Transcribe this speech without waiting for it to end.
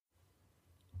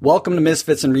Welcome to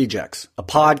Misfits and Rejects, a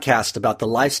podcast about the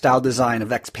lifestyle design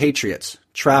of expatriates,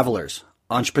 travelers,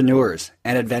 entrepreneurs,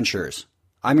 and adventurers.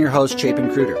 I'm your host,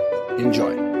 Chapin Cruder.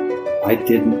 Enjoy. I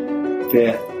didn't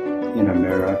fit in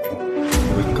America.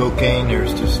 With cocaine,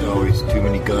 there's just always too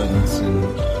many guns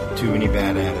and too many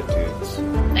bad attitudes.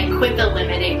 I quit the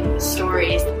limiting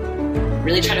stories.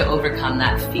 Really try to overcome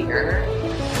that fear.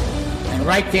 And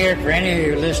right there, for any of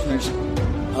your listeners,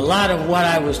 a lot of what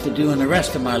I was to do in the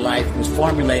rest of my life was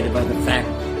formulated by the fact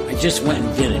I just went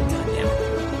and did it, goddammit.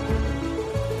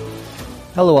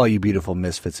 Hello, all you beautiful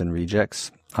misfits and rejects.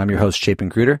 I'm your host, Chapin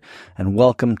Cruder, and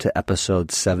welcome to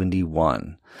episode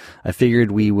 71. I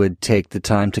figured we would take the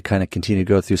time to kind of continue to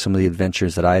go through some of the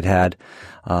adventures that I'd had,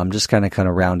 just kind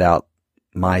of round out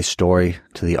my story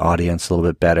to the audience a little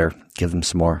bit better, give them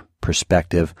some more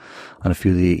perspective on a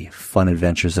few of the fun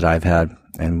adventures that I've had,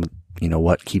 and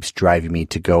what keeps driving me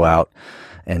to go out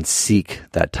and seek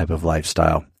that type of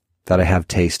lifestyle that I have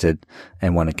tasted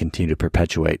and want to continue to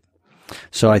perpetuate.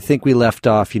 So I think we left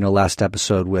off, last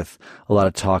episode with a lot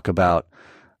of talk about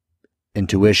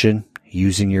intuition,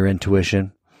 using your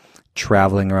intuition,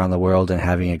 traveling around the world and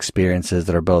having experiences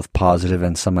that are both positive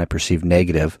and some I perceive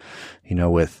negative,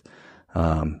 with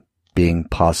being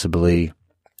possibly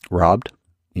robbed,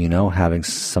 having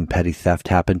some petty theft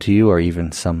happen to you, or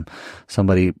even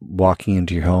somebody walking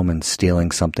into your home and stealing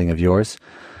something of yours.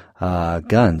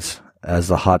 Guns, as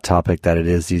the hot topic that it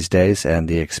is these days, and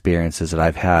the experiences that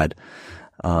I've had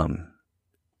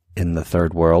in the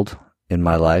third world in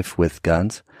my life with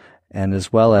guns, and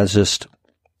as well as just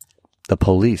the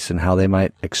police and how they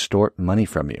might extort money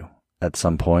from you at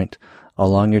some point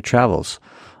along your travels.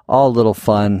 All little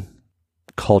fun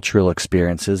cultural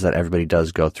experiences that everybody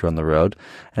does go through on the road.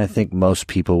 And I think most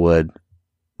people would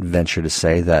venture to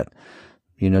say that,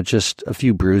 just a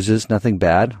few bruises, nothing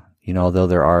bad, although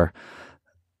there are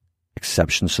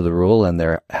exceptions to the rule, and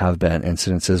there have been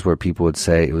incidences where people would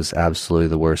say it was absolutely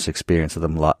the worst experience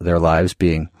of their lives,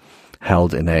 being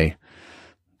held in a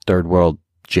third world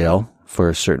jail for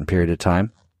a certain period of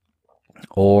time,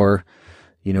 or,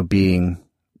 being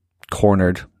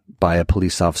cornered by a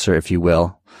police officer, if you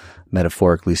will,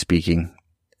 metaphorically speaking,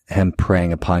 him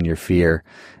preying upon your fear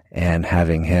and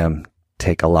having him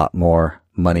take a lot more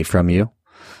money from you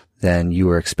than you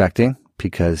were expecting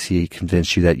because he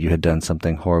convinced you that you had done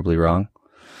something horribly wrong.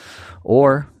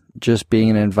 Or just being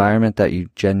in an environment that you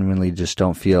genuinely just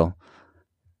don't feel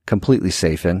completely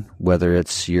safe in, whether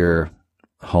it's your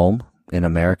home in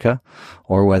America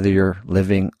or whether you're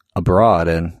living abroad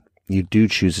and you do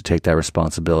choose to take that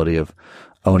responsibility of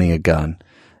owning a gun,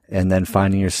 and then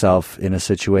finding yourself in a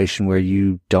situation where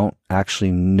you don't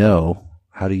actually know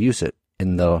how to use it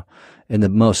in the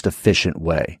most efficient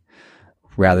way,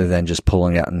 rather than just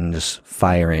pulling out and just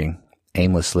firing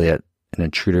aimlessly at an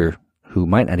intruder who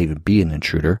might not even be an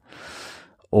intruder,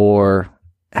 or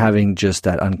having just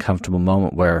that uncomfortable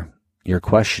moment where you're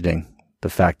questioning the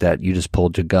fact that you just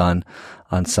pulled your gun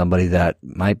on somebody that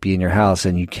might be in your house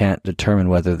and you can't determine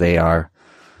whether they are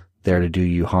there to do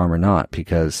you harm or not,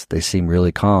 because they seem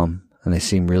really calm and they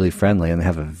seem really friendly and they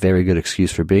have a very good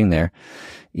excuse for being there,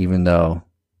 even though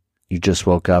you just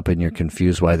woke up and you're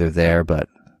confused why they're there. But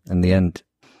in the end,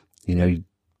 you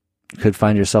could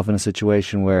find yourself in a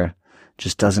situation where it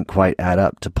just doesn't quite add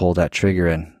up to pull that trigger.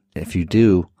 And if you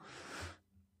do,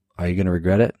 are you going to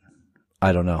regret it?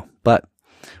 I don't know. But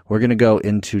we're going to go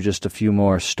into just a few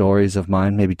more stories of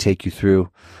mine, maybe take you through,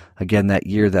 again, that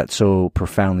year that so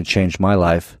profoundly changed my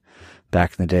life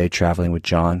back in the day, traveling with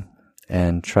John,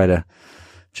 and try to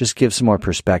just give some more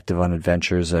perspective on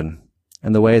adventures and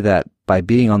the way that by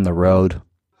being on the road,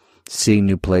 seeing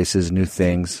new places, new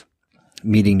things,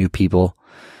 meeting new people,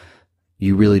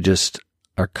 you really just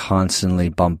are constantly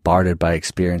bombarded by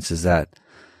experiences that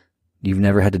you've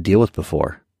never had to deal with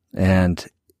before. And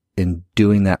in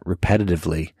doing that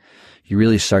repetitively, you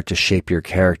really start to shape your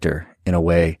character in a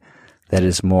way that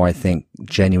is more, I think,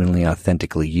 genuinely,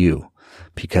 authentically you.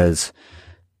 Because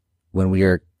when we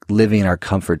are living in our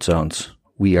comfort zones,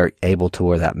 we are able to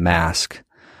wear that mask,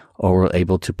 or we're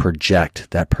able to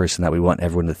project that person that we want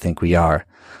everyone to think we are.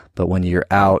 But when you're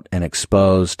out and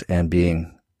exposed and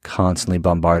being constantly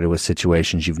bombarded with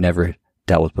situations you've never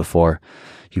dealt with before,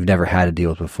 you've never had to deal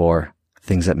with before,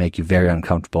 things that make you very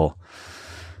uncomfortable,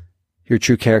 your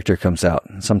true character comes out.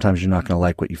 And sometimes you're not going to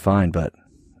like what you find, but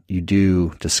you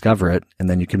do discover it, and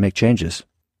then you can make changes.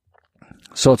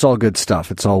 So it's all good stuff.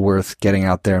 It's all worth getting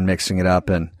out there and mixing it up,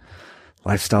 and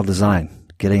lifestyle design,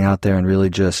 getting out there and really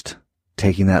just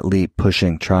taking that leap,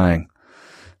 pushing, trying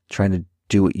to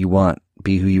do what you want,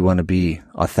 be who you want to be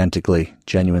authentically,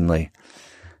 genuinely,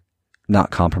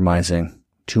 not compromising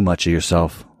too much of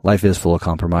yourself life is full of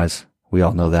compromise. We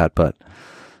all know that, but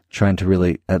trying to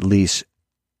really at least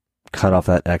cut off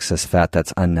that excess fat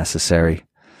that's unnecessary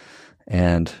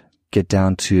and get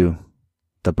down to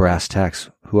the brass tacks.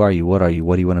 Who are you? What are you?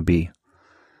 What do you want to be?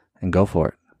 And go for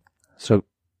it. So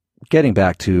getting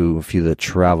back to a few of the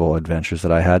travel adventures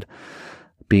that I had,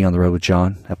 being on the road with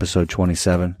John, episode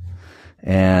 27,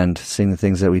 and seeing the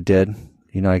things that we did,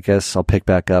 I guess I'll pick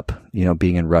back up,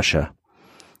 being in Russia.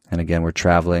 And again, we're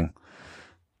traveling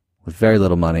with very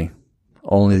little money,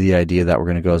 only the idea that we're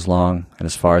going to go as long and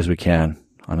as far as we can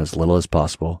on as little as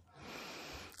possible,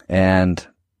 and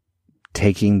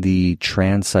taking the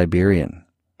Trans-Siberian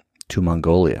to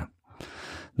Mongolia.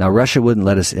 Now, Russia wouldn't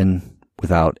let us in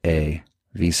without a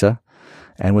visa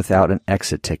and without an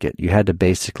exit ticket. You had to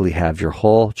basically have your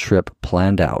whole trip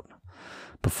planned out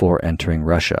before entering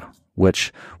Russia,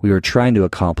 which we were trying to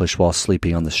accomplish while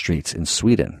sleeping on the streets in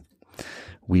Sweden.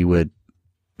 We would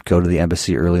go to the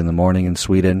embassy early in the morning in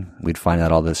Sweden. We'd find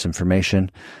out all this information,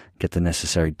 get the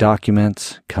necessary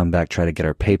documents, come back, try to get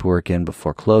our paperwork in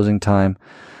before closing time.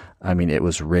 I mean, it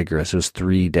was rigorous. It was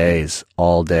 3 days,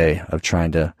 all day, of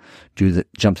trying to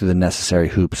jump through the necessary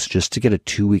hoops just to get a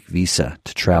 2-week visa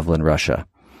to travel in Russia.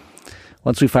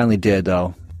 Once we finally did,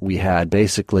 though, we had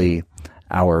basically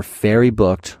our ferry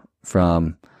booked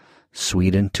from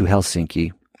Sweden to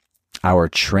Helsinki, our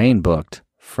train booked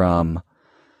from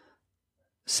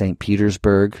St.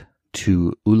 Petersburg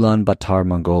to Ulaanbaatar,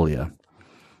 Mongolia,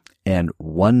 and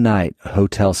one night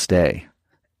hotel stay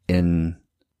in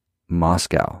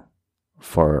Moscow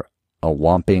for a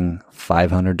whopping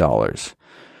 $500,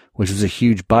 which was a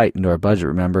huge bite into our budget.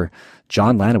 Remember,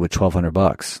 John landed with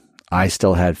 $1,200. I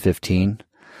still had 15,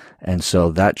 and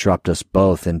so that dropped us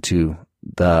both into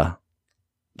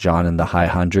John in the high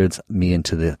hundreds, me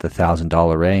into the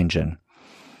 $1,000 range, and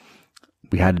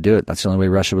we had to do it. That's the only way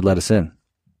Russia would let us in.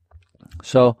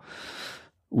 So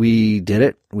we did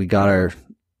it. We got our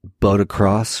boat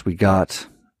across. We got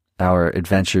our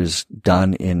adventures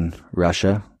done in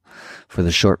Russia for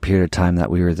the short period of time that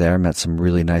we were there. Met some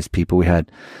really nice people. We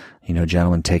had,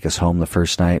 gentlemen take us home the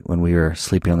first night when we were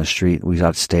sleeping on the street. We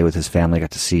got to stay with his family.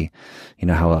 Got to see,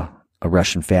 how a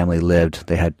Russian family lived.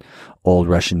 They had old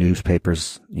Russian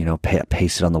newspapers,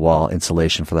 pasted on the wall,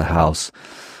 insulation for the house.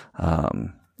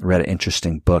 Read an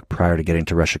interesting book prior to getting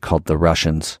to Russia called The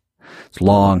Russians. It's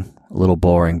long, a little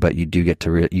boring, but you do get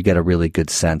you get a really good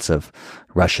sense of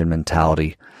Russian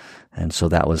mentality. And so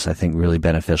that was, I think, really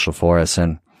beneficial for us.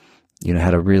 And,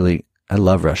 I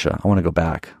love Russia. I want to go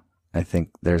back. I think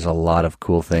there's a lot of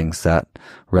cool things that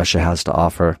Russia has to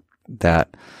offer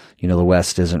that, the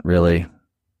West isn't really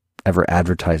ever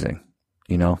advertising,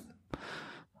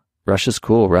 Russia's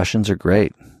cool. Russians are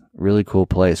great. Really cool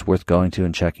place, worth going to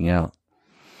and checking out.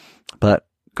 But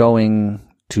going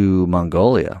to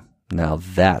Mongolia, now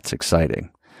that's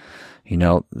exciting.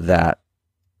 That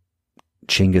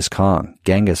Genghis Khan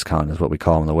is what we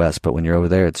call him in the West, but when you're over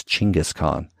there, it's Genghis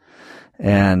Khan.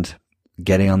 And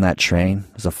getting on that train,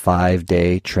 it was a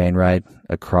 5-day train ride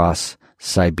across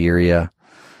Siberia,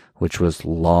 which was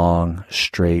long,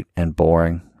 straight, and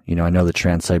boring. I know the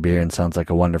Trans-Siberian sounds like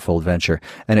a wonderful adventure,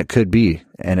 and it could be,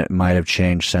 and it might have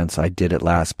changed since I did it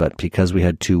last, but because we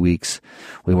had 2 weeks,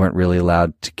 we weren't really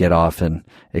allowed to get off and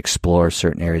explore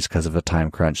certain areas because of a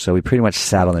time crunch. So we pretty much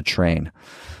sat on the train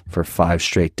for 5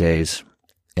 straight days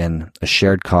in a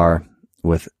shared car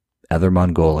with other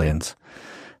Mongolians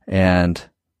and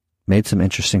made some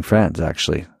interesting friends,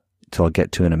 actually, till I'll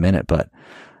get to in a minute. But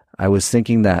I was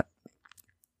thinking that,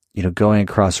 going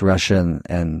across Russia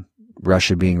and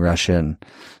Russia being Russia and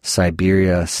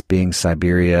Siberia being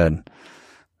Siberia and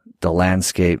the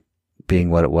landscape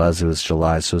being what it was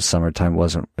July, so it was summertime.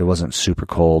 It wasn't super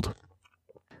cold.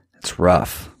 It's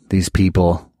rough. These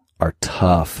people are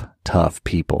tough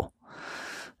people.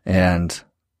 And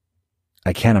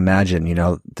I can't imagine,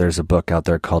 there's a book out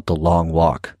there called The Long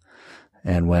Walk.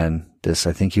 And when this,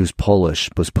 I think he was Polish,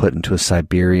 was put into a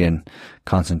Siberian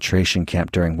concentration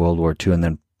camp during World War II and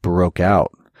then broke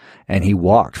out. And he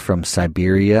walked from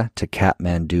Siberia to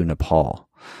Kathmandu, Nepal,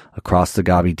 across the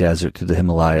Gobi Desert to the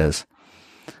Himalayas.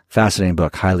 Fascinating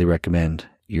book. Highly recommend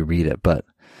you read it. But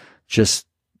just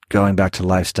going back to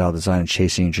lifestyle design and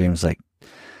chasing your dreams, like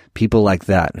people like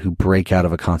that who break out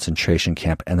of a concentration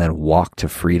camp and then walk to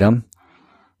freedom,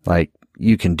 like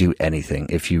you can do anything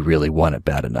if you really want it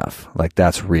bad enough. Like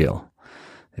that's real.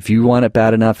 If you want it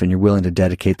bad enough and you're willing to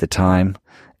dedicate the time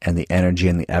and the energy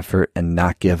and the effort and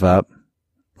not give up,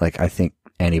 like I think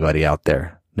anybody out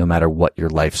there, no matter what your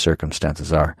life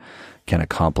circumstances are, can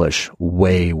accomplish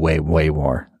way, way, way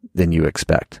more than you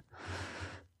expect.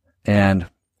 And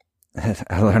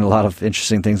I learned a lot of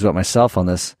interesting things about myself on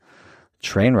this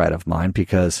train ride of mine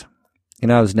because,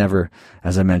 I was never,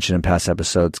 as I mentioned in past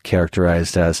episodes,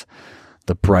 characterized as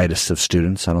the brightest of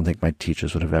students. I don't think my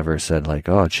teachers would have ever said like,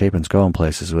 oh, Chapin's going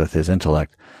places with his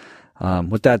intellect.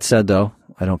 With that said, though,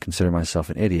 I don't consider myself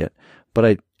an idiot, but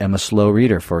I am a slow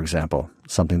reader, for example,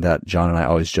 something that John and I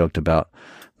always joked about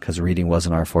because reading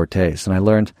wasn't our fortes. And I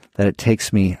learned that it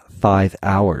takes me 5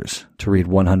 hours to read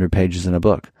 100 pages in a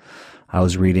book. I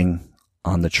was reading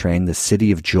on the train The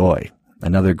City of Joy,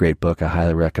 another great book I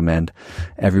highly recommend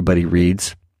everybody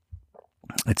reads.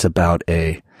 It's about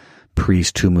a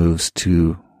priest who moves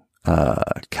to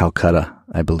Calcutta,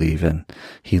 I believe, and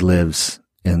he lives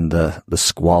in the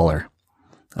squalor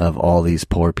of all these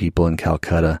poor people in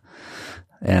Calcutta,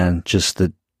 and just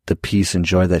the peace and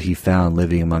joy that he found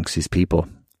living amongst these people.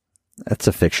 That's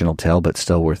a fictional tale, but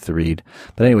still worth the read.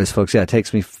 But anyways, folks, yeah, it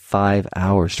takes me 5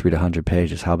 hours to read 100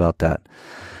 pages. How about that?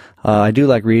 I do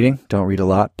like reading. Don't read a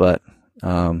lot, but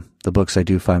the books I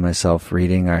do find myself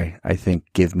reading, I think,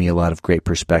 give me a lot of great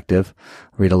perspective.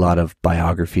 Read a lot of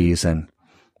biographies and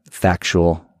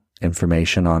factual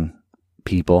information on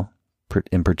people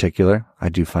in particular. I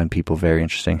do find people very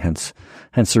interesting, hence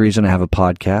the reason I have a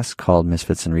podcast called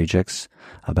Misfits and Rejects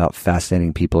about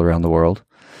fascinating people around the world.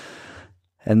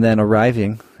 And then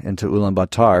arriving into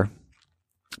Ulaanbaatar,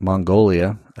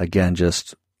 Mongolia, again,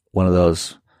 just one of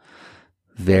those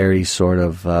very sort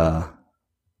of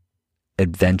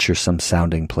adventuresome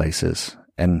sounding places.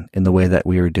 And in the way that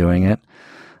we were doing it,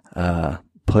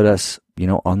 put us,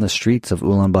 on the streets of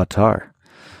Ulaanbaatar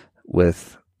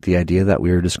with the idea that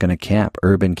we were just going to camp,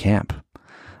 urban camp,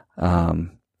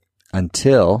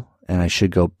 until, and I should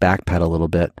go backpedal a little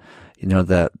bit,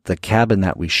 the cabin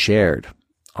that we shared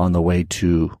on the way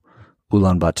to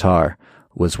Ulaanbaatar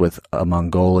was with a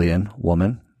Mongolian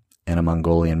woman and a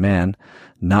Mongolian man,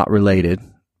 not related,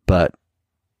 but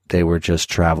they were just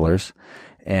travelers,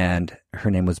 and her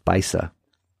name was Baisa.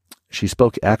 She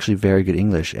spoke actually very good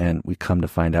English, and we come to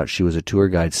find out she was a tour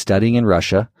guide studying in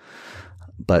Russia,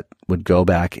 but would go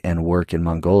back and work in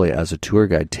Mongolia as a tour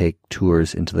guide, take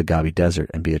tours into the Gobi Desert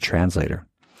and be a translator.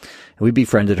 And we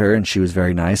befriended her, and she was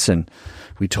very nice, and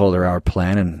we told her our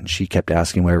plan, and she kept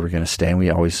asking where we were going to stay, and we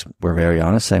always were very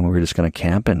honest, saying we were just going to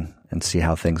camp and see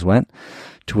how things went,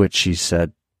 to which she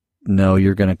said, no,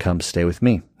 you're going to come stay with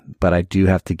me, but I do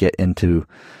have to get into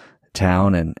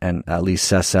town and at least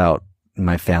suss out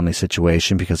my family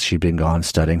situation, because she'd been gone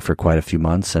studying for quite a few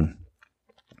months, and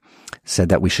said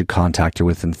that we should contact her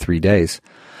within 3 days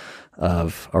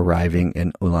of arriving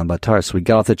in Ulaanbaatar. So we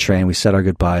got off the train, we said our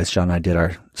goodbyes. John and I did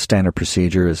our standard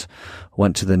procedures,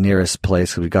 went to the nearest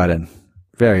place. We got in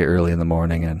very early in the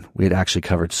morning, and we had actually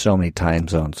covered so many time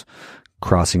zones.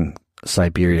 Crossing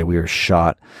Siberia, we were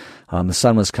shot. The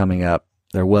sun was coming up.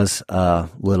 There was a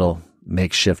little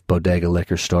makeshift bodega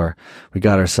liquor store. We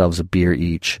got ourselves a beer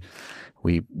each.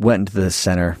 We went into the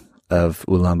center of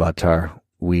Ulaanbaatar.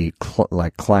 We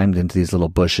climbed into these little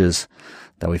bushes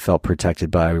that we felt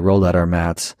protected by. We rolled out our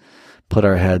mats, put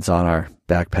our heads on our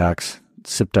backpacks,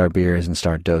 sipped our beers, and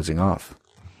started dozing off.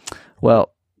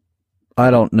 Well,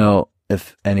 I don't know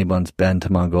if anyone's been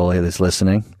to Mongolia that's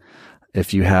listening.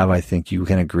 If you have, I think you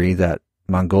can agree that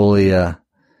Mongolia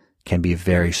can be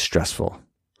very stressful.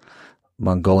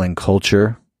 Mongolian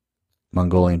culture,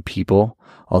 Mongolian people,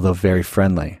 although very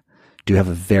friendly, do have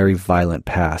a very violent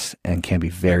past and can be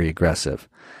very aggressive.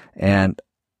 And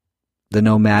the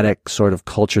nomadic sort of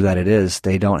culture that it is,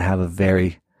 they don't have a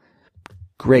very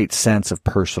great sense of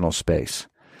personal space.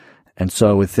 And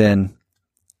so within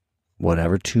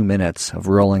 2 minutes of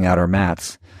rolling out our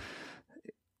mats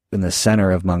in the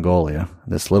center of Mongolia,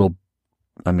 this little,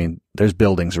 there's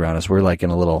buildings around us. We're in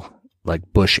a little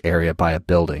bush area by a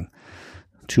building.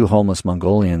 2 homeless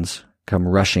Mongolians come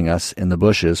rushing us in the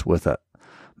bushes with a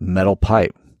metal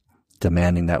pipe,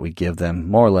 demanding that we give them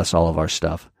more or less all of our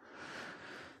stuff.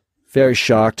 Very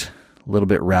shocked, a little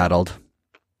bit rattled.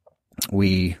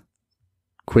 We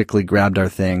quickly grabbed our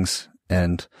things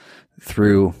and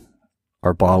threw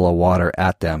our bottle of water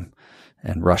at them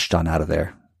and rushed on out of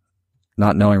there,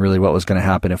 not knowing really what was going to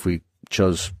happen if we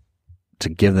chose to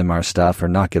give them our stuff or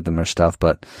not give them our stuff,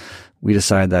 but we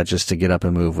decided that just to get up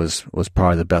and move was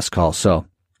probably the best call. So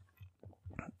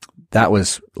that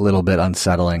was a little bit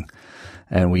unsettling,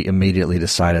 and we immediately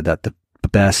decided that the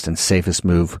best and safest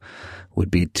move would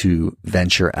be to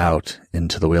venture out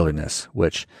into the wilderness,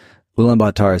 which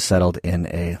Ulaanbaatar is settled in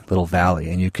a little valley,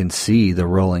 and you can see the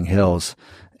rolling hills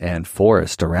and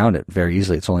forest around it very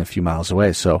easily. It's only a few miles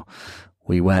away. So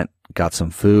we went, got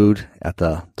some food at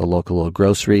the local little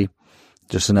grocery,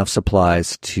 just enough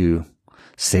supplies to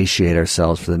satiate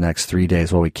ourselves for the next 3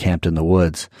 days while we camped in the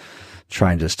woods,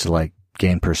 trying just to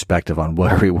gain perspective on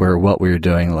where we were, what we were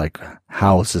doing, like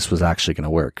how this was actually going to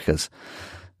work, because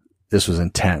this was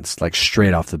intense, like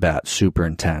straight off the bat, super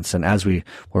intense. And as we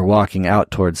were walking out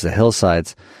towards the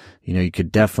hillsides, you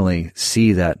could definitely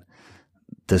see that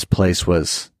this place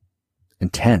was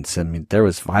intense. I mean, there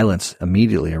was violence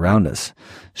immediately around us,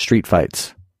 street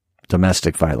fights,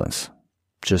 domestic violence,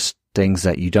 just things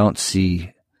that you don't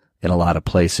see in a lot of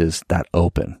places that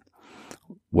open.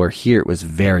 Where here it was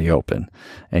very open,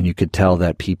 and you could tell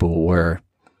that people were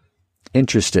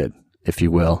interested, if you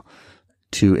will,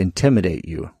 to intimidate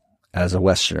you as a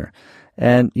Westerner.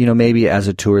 And, maybe as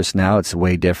a tourist now it's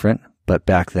way different, but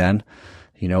back then,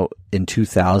 in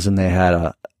 2000 they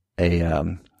had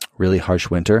a really harsh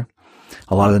winter.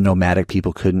 A lot of the nomadic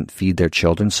people couldn't feed their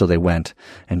children, so they went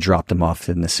and dropped them off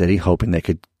in the city, hoping they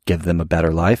could give them a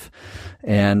better life.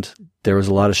 And there was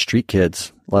a lot of street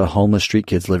kids, a lot of homeless street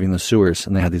kids living in the sewers,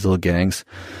 and they had these little gangs,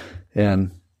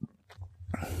 and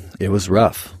it was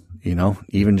rough,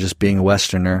 even just being a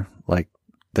Westerner, like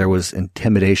there was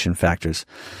intimidation factors.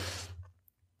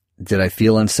 Did I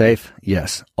feel unsafe?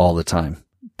 Yes, all the time.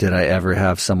 Did I ever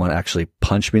have someone actually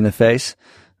punch me in the face?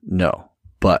 No,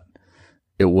 but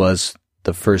it was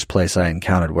the first place I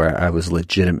encountered where I was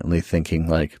legitimately thinking,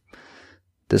 like,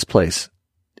 this place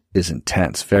is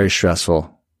intense, very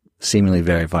stressful, seemingly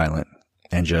very violent,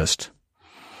 and just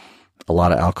a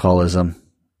lot of alcoholism,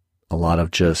 a lot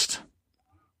of just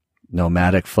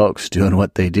nomadic folks doing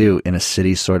what they do in a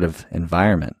city sort of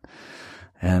environment.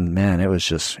 And man, it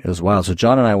was wild. So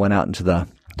John and I went out into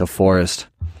the forest,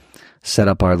 set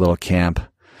up our little camp,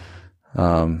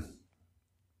 hung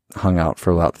out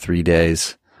for about 3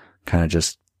 days, kind of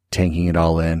just taking it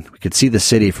all in. We could see the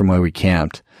city from where we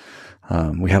camped.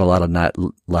 We had a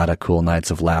lot of cool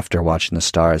nights of laughter watching the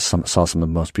stars. Saw some of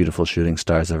the most beautiful shooting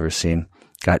stars I've ever seen.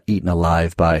 Got eaten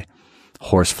alive by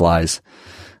horseflies,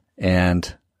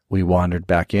 and we wandered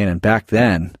back in. And back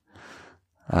then,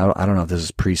 I don't know if this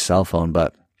is pre-cell phone,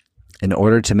 but in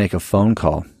order to make a phone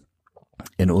call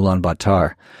in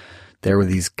Ulaanbaatar, there were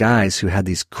these guys who had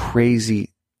these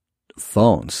crazy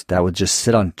phones that would just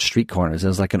sit on street corners. It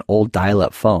was like an old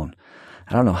dial-up phone.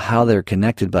 I don't know how they're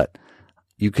connected, but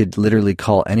you could literally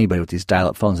call anybody with these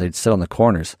dial-up phones. They'd sit on the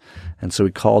corners. And so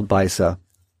we called Baisa,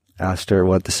 asked her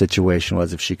what the situation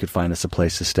was, if she could find us a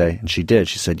place to stay. And she did.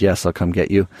 She said, yes, I'll come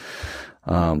get you.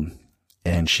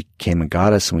 And she came and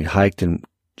got us, and we hiked, and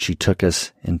she took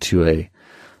us into a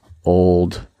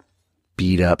old,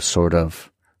 beat-up sort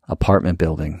of apartment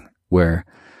building where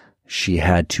she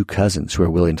had 2 cousins who were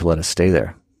willing to let us stay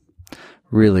there.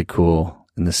 Really cool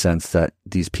in the sense that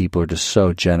these people are just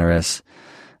so generous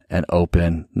and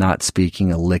open, not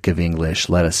speaking a lick of English,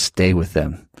 let us stay with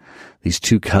them. These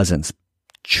 2 cousins,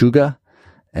 Chuga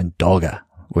and Dolga,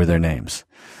 were their names.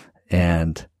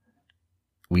 And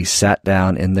we sat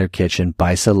down in their kitchen.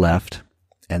 Baisa left,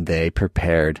 and they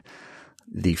prepared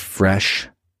the fresh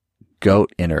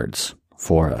goat innards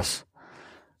for us.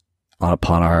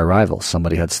 Upon our arrival,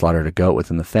 somebody had slaughtered a goat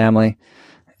within the family,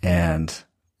 and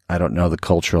I don't know the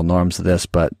cultural norms of this,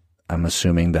 but I'm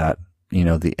assuming that,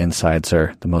 the insides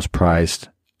are the most prized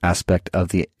aspect of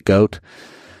the goat.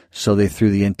 So they threw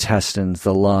the intestines,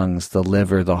 the lungs, the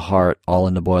liver, the heart, all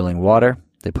into boiling water.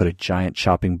 They put a giant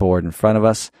chopping board in front of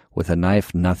us with a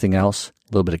knife, nothing else.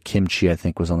 A little bit of kimchi, I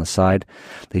think, was on the side.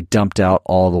 They dumped out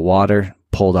all the water,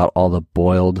 pulled out all the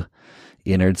boiled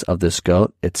innards of this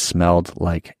goat. It smelled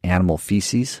like animal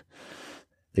feces.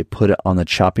 They put it on the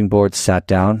chopping board, sat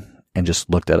down, and just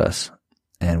looked at us.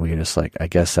 And we were just like, I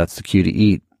guess that's the cue to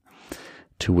eat.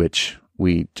 To which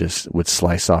we just would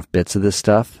slice off bits of this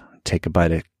stuff, take a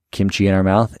bite of kimchi in our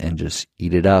mouth, and just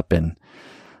eat it up. And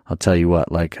I'll tell you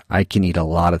what, like, I can eat a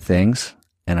lot of things,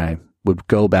 and I would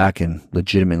go back and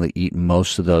legitimately eat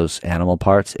most of those animal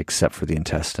parts except for the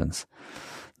intestines.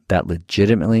 That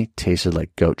legitimately tasted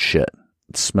like goat shit.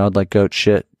 It smelled like goat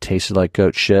shit, tasted like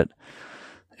goat shit.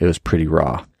 It was pretty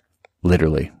raw,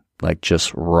 literally, like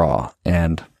just raw.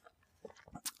 And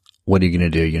what are you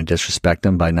going to do? You're going to disrespect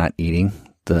them by not eating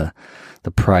the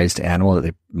prized animal that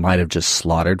they might have just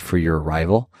slaughtered for your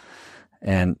arrival?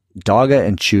 And Dolga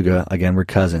and Chuga, again, were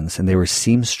cousins, and they were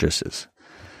seamstresses.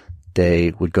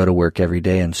 They would go to work every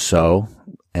day and sew,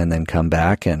 and then come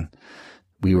back, and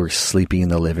we were sleeping in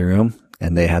the living room,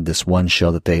 and they had this one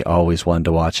show that they always wanted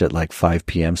to watch at like 5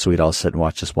 p.m., so we'd all sit and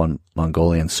watch this one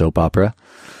Mongolian soap opera.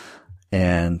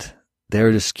 And they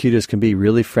were just cute as can be,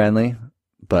 really friendly,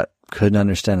 but couldn't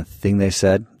understand a thing they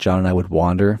said. John and I would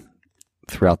wander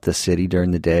throughout the city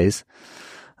during the days,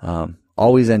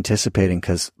 always anticipating,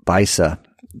 because Baisa,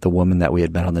 the woman that we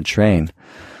had met on the train,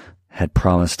 had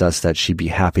promised us that she'd be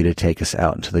happy to take us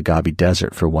out into the Gobi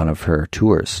Desert for one of her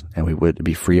tours, and we would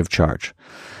be free of charge.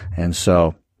 And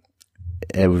so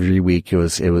every week it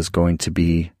was going to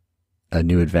be a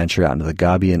new adventure out into the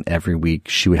Gobi, and every week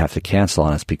she would have to cancel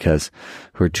on us because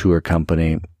her tour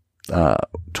company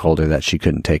told her that she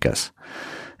couldn't take us.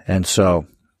 And so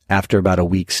after about a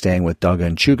week staying with Dogga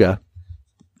and Chugga,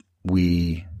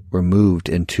 we were moved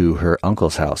into her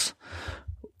uncle's house,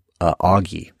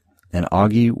 Augie. And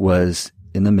Augie was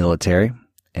in the military,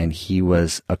 and he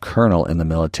was a colonel in the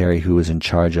military who was in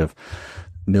charge of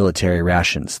military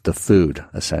rations, the food,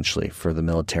 essentially, for the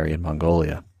military in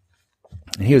Mongolia.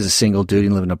 And he was a single dude. He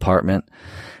lived in an apartment,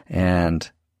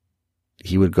 and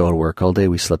he would go to work all day.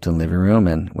 We slept in the living room,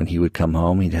 and when he would come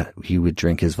home, he would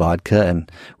drink his vodka,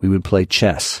 and we would play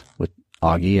chess with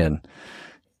Augie. And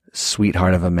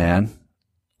sweetheart of a man,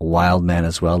 a wild man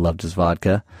as well, loved his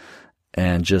vodka,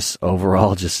 and just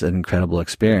overall just an incredible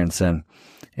experience. And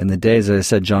in the days, as I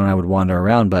said, John and I would wander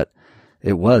around, but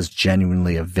it was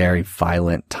genuinely a very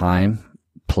violent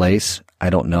place. I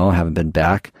don't know, I haven't been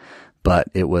back, but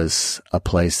it was a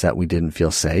place that we didn't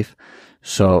feel safe.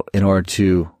 So in order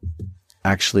to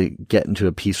actually get into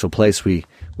a peaceful place, we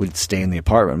would stay in the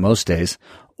apartment most days,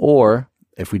 or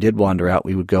if we did wander out,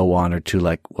 we would go wander to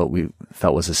like what we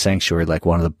felt was a sanctuary, like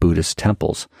one of the Buddhist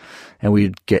temples. And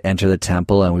we'd enter the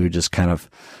temple, and we would just kind of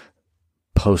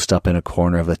post up in a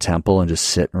corner of the temple and just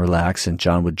sit and relax. And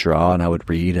John would draw and I would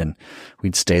read, and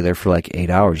we'd stay there for like 8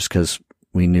 hours because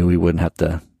we knew we wouldn't have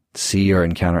to see or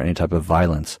encounter any type of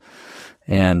violence.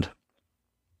 And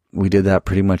we did that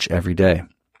pretty much every day,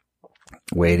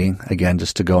 waiting again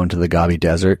just to go into the Gobi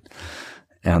Desert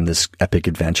and this epic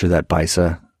adventure that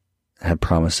Baisa had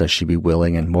promised us she'd be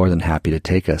willing and more than happy to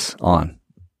take us on.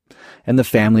 And the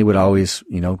family would always,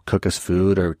 cook us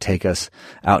food or take us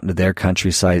out into their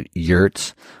countryside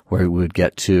yurts where we would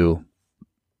get to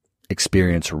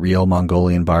experience real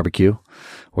Mongolian barbecue,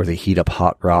 where they heat up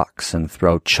hot rocks and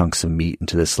throw chunks of meat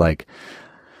into this like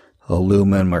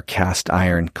aluminum or cast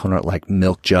iron coconut like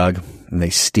milk jug, and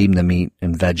they steam the meat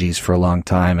and veggies for a long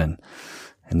time, and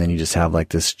then you just have like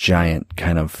this giant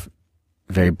kind of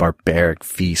very barbaric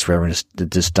feast where everyone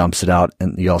just dumps it out,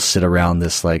 and you all sit around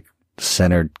this like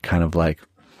centered kind of like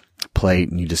plate,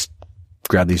 and you just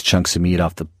grab these chunks of meat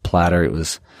off the platter.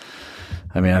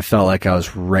 I felt like I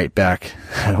was right back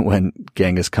when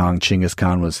Genghis Khan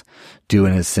was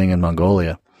doing his thing in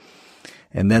Mongolia.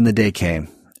 And then the day came,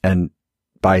 and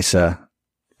Baisa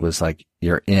was like,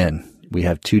 "You're in. We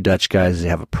have 2 Dutch guys. They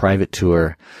have a private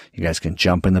tour. You guys can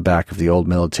jump in the back of the old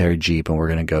military Jeep, and we're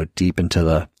going to go deep into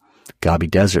the Gobi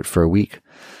Desert for a week.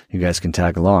 You guys can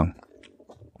tag along."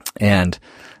 And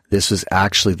this was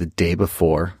actually the day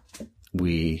before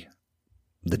we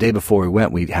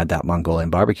went, we had that Mongolian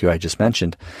barbecue I just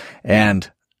mentioned,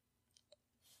 and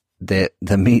the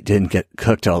meat didn't get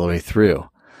cooked all the way through.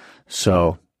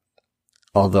 So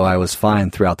although I was fine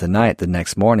throughout the night, the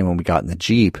next morning when we got in the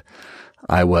Jeep,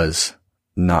 I was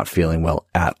not feeling well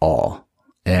at all.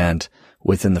 And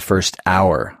within the first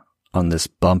hour on this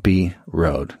bumpy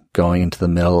road going into the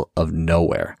middle of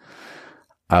nowhere,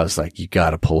 I was like, you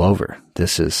gotta pull over.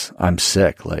 I'm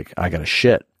sick. Like, I gotta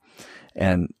shit.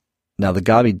 And now the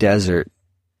Gobi Desert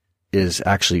is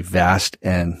actually vast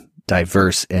and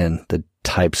diverse in the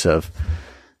types of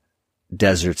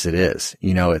deserts it is.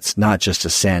 It's not just a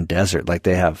sand desert. Like,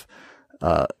 they have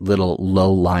little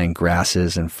low-lying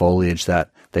grasses and foliage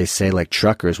that they say, like,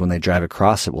 truckers, when they drive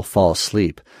across it, will fall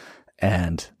asleep.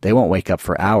 And they won't wake up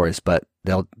for hours, but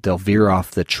they'll veer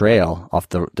off the trail, off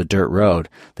the dirt road.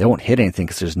 They won't hit anything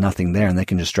because there's nothing there, and they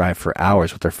can just drive for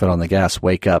hours with their foot on the gas,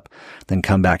 wake up, then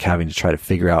come back having to try to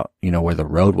figure out, where the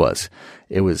road was.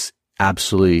 It was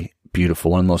absolutely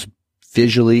beautiful. One of the most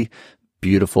visually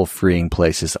beautiful, freeing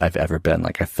places I've ever been.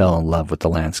 Like, I fell in love with the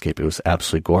landscape. It was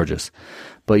absolutely gorgeous.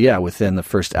 But yeah, within the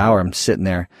first hour, I'm sitting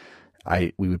there.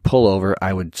 We would pull over.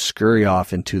 I would scurry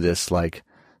off into this like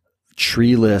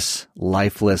treeless,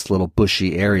 lifeless little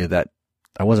bushy area that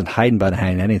I wasn't hiding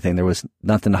behind anything. There was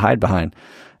nothing to hide behind,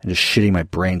 and just shitting my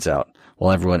brains out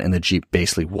while everyone in the Jeep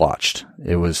basically watched.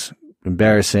 It was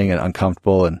embarrassing and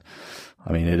uncomfortable, and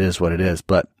it is what it is.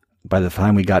 But by the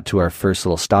time we got to our first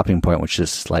little stopping point, which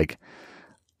is like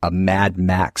a Mad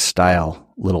Max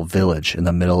style little village in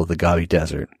the middle of the Gobi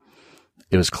Desert,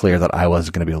 it was clear that I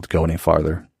wasn't going to be able to go any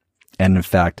farther. And in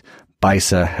fact,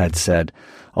 Baisa had said,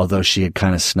 although she had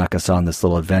kind of snuck us on this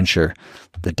little adventure,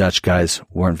 the Dutch guys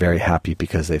weren't very happy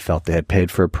because they felt they had paid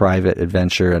for a private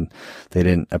adventure and they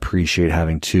didn't appreciate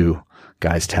having 2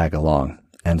 guys tag along.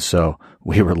 And so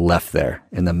we were left there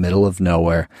in the middle of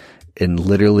nowhere in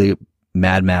literally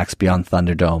Mad Max Beyond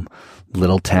Thunderdome,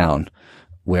 little town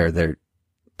where the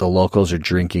locals are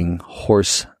drinking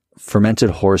fermented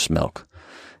horse milk,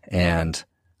 and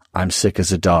I'm sick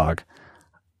as a dog.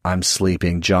 I'm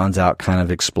sleeping. John's out kind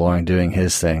of exploring, doing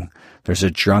his thing. There's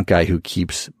a drunk guy who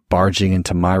keeps barging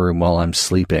into my room while I'm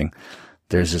sleeping.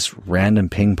 There's this random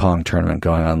ping pong tournament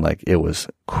going on. Like, it was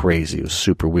crazy. It was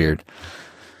super weird.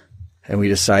 And we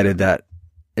decided that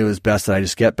it was best that I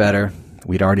just get better.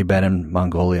 We'd already been in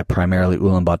Mongolia, primarily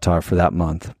Ulaanbaatar, for that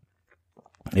month.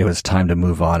 It was time to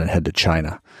move on and head to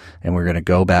China. And we're going to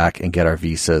go back and get our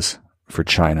visas for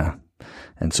China.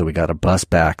 And so we got a bus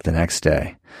back the next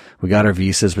day. We got our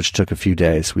visas, which took a few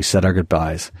days. We said our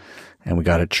goodbyes, and we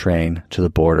got a train to the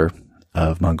border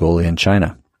of Mongolia and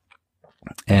China.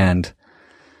 And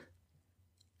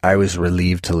I was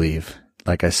relieved to leave.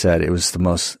 Like I said, it was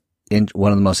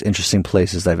one of the most interesting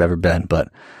places I've ever been,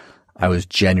 but I was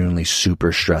genuinely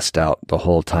super stressed out the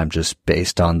whole time, just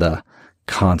based on the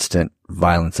constant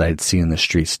violence I had seen in the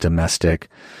streets, domestic,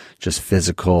 just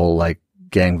physical, like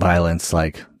gang violence.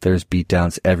 Like, there's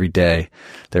beatdowns every day.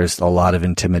 There's a lot of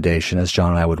intimidation as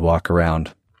John and I would walk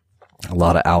around. A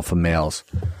lot of alpha males.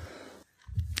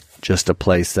 Just a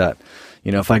place that,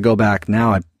 if I go back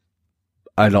now,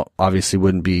 I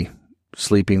wouldn't be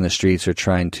sleeping in the streets or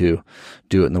trying to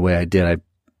do it in the way I did. I'd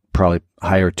probably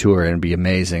hire a tour and it'd be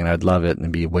amazing, and I'd love it, and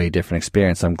it'd be a way different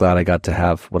experience. I'm glad I got to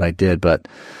have what I did, but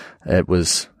it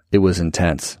was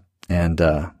intense. And,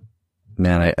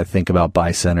 man, I think about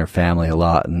Bicenter family a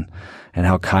lot, and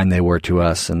how kind they were to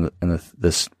us, and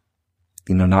this,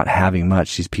 not having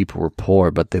much. These people were poor,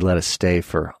 but they let us stay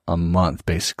for a month,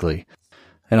 basically.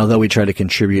 And although we tried to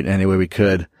contribute in any way we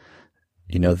could,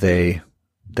 they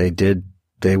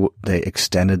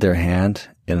extended their hand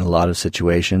in a lot of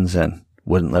situations and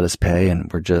wouldn't let us pay,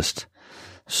 and were just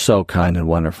so kind and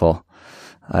wonderful.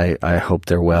 I hope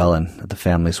they're well and the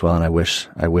family's well, and I wish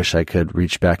I could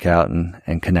reach back out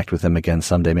and connect with them again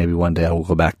someday. Maybe one day I will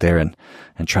go back there and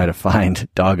try to find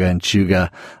Daga and Chuga,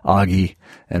 Augie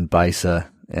and Baisa,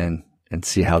 and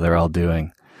see how they're all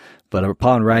doing. But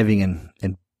upon arriving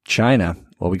in China,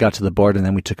 we got to the border, and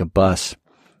then we took an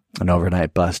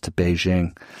overnight bus to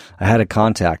Beijing. I had a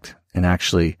contact, and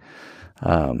actually,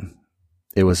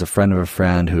 it was a friend of a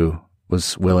friend who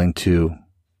was willing to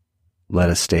let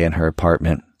us stay in her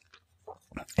apartment.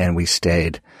 And we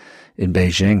stayed in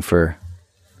Beijing for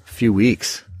a few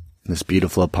weeks in this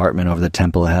beautiful apartment over the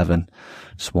Temple of Heaven,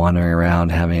 just wandering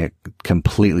around, having a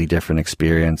completely different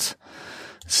experience.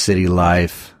 City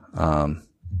life,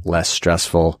 less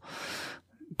stressful,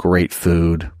 great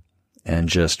food, and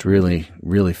just really,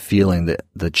 really feeling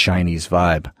the Chinese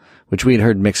vibe, which we had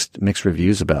heard mixed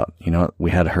reviews about.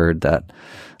 We had heard that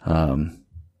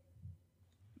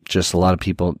just a lot of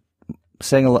people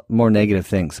saying a lot more negative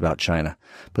things about China,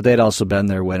 but they'd also been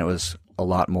there when it was a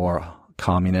lot more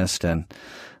communist, and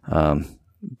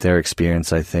their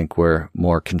experience, I think, were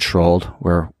more controlled,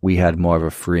 where we had more of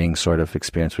a freeing sort of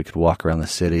experience. We could walk around the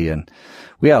city, and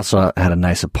we also had a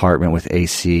nice apartment with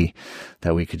AC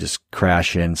that we could just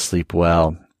crash in, sleep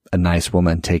well. A nice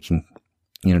woman taking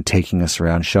us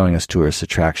around, showing us tourist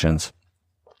attractions.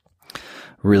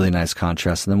 Really nice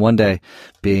contrast. And then one day,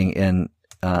 being in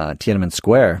Tiananmen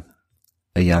Square,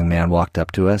 a young man walked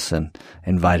up to us and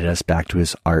invited us back to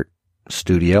his art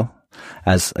studio.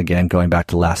 As, again, going back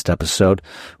to last episode,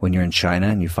 when you're in China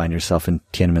and you find yourself in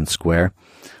Tiananmen Square,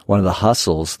 one of the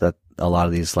hustles that a lot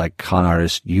of these like con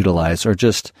artists utilize, or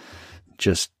just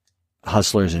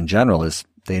hustlers in general, is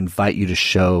they invite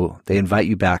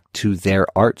you back to their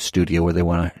art studio where they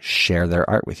want to share their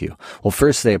art with you. Well,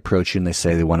 first they approach you and they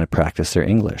say they want to practice their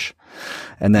English.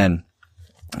 And then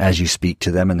as you speak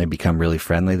to them and they become really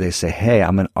friendly, they say, "Hey,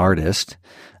 I'm an artist.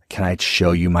 Can I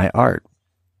show you my art?"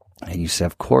 And you say,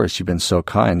 "Of course, you've been so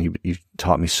kind. You've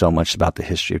taught me so much about the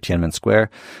history of Tiananmen Square,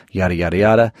 yada, yada,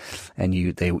 yada." And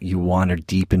you wander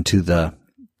deep into the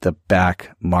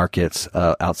back markets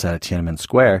outside of Tiananmen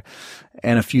Square,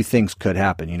 and a few things could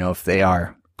happen. If they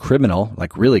are criminal,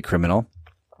 like really criminal,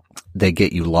 they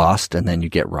get you lost and then you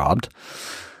get robbed.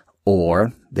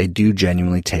 Or they do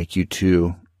genuinely take you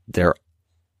to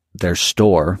their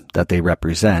store that they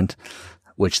represent,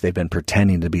 which they've been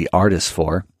pretending to be artists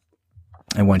for.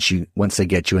 And once they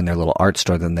get you in their little art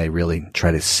store, then they really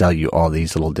try to sell you all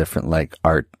these little different like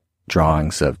art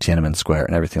drawings of Tiananmen Square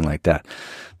and everything like that.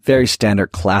 Very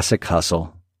standard classic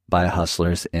hustle by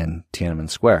hustlers in Tiananmen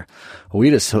Square. We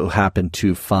just so happened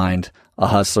to find a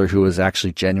hustler who was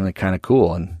actually genuinely kind of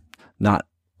cool and not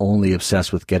only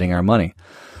obsessed with getting our money.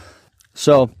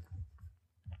 So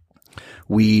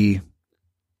we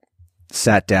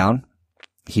sat down.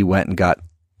 He went and got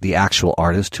the actual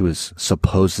artist who was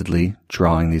supposedly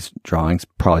drawing these drawings,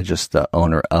 probably just the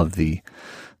owner of the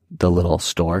little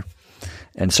store,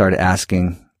 and started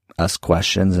asking us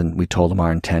questions. And we told him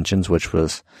our intentions, which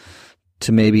was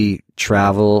to maybe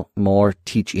travel more,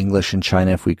 teach English in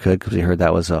China if we could, because we heard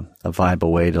that was a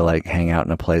viable way to like hang out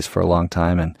in a place for a long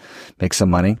time and make some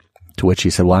money. To which he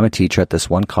said, well, I'm a teacher at this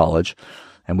one college,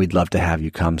 and we'd love to have you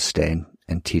come stay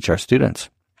and teach our students.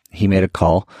 He made a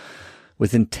call.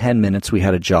 Within 10 minutes, we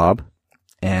had a job,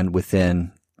 and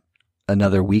within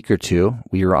another week or two,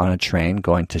 we were on a train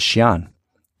going to Xi'an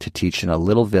to teach in a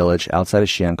little village outside of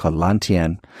Xi'an called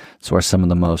Lantian. It's where some of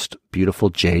the most beautiful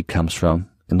jade comes from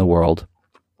in the world.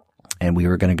 And we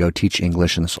were going to go teach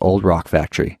English in this old rock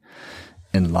factory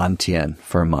in Lantian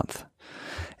for a month.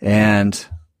 And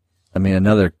I mean,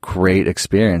 another great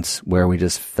experience where we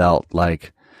just felt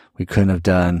like we couldn't have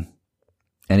done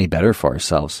any better for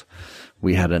ourselves.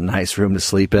 We had a nice room to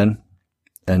sleep in,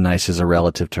 and nice is a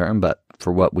relative term, but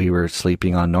for what we were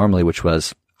sleeping on normally, which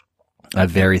was a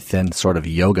very thin sort of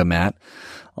yoga mat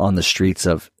on the streets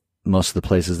of most of the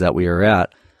places that we were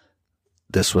at,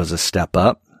 this was a step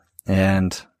up,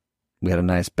 and we had a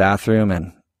nice bathroom,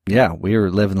 and yeah, we were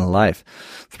living the life.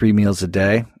 3 meals a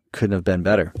day, couldn't have been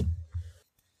better.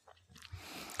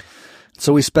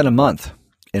 So we spent a month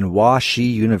in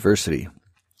Huaxi University.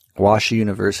 Huaxi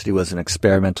University was an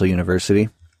experimental university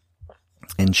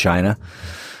in China.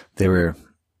 They were,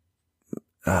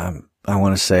 I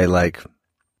want to say, like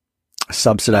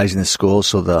subsidizing the schools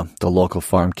so the local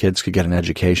farm kids could get an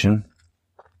education.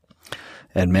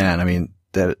 And man, I mean,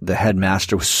 the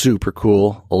headmaster was super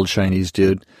cool, old Chinese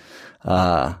dude.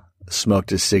 Smoked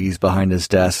his ciggies behind his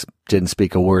desk, didn't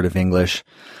speak a word of English.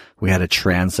 We had a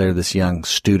translator, this young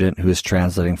student who was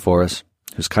translating for us,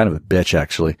 who's kind of a bitch,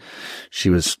 actually.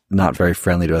 She was not very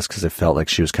friendly to us because it felt like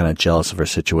she was kind of jealous of her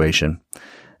situation.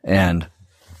 And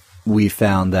we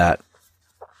found that,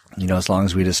 you know, as long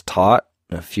as we just taught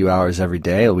a few hours every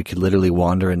day, we could literally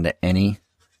wander into any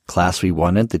class we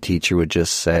wanted. The teacher would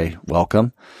just say,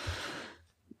 welcome.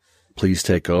 Please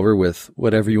take over with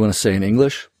whatever you want to say in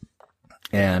English.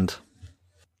 And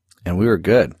we were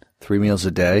good. 3 meals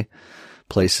a day,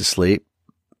 place to sleep,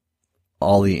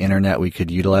 all the internet we could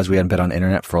utilize. We hadn't been on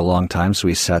internet for a long time, so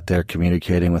we sat there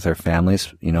communicating with our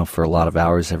families, you know, for a lot of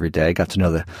hours every day. Got to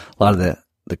know a lot of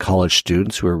the college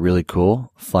students who were really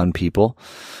cool, fun people.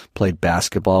 Played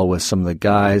basketball with some of the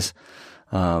guys.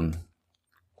 All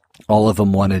of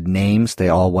them wanted names. They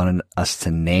all wanted us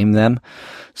to name them.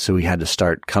 So we had to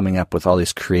start coming up with all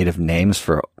these creative names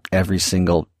for every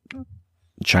single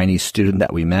Chinese student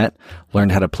that we met.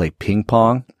 Learned how to play ping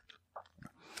pong.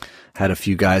 Had a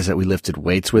few guys that we lifted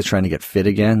weights with trying to get fit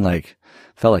again. Like,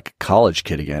 felt like a college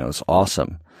kid again. It was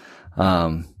awesome.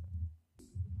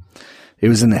 It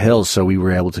was in the hills, so we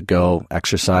were able to go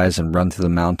exercise and run through the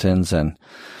mountains and,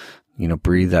 you know,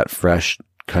 breathe that fresh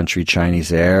country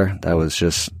Chinese air. That was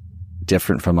just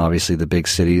different from obviously the big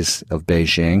cities of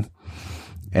Beijing.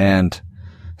 And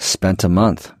spent a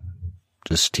month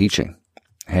just teaching,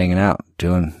 hanging out,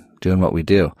 doing what we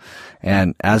do.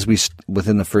 And as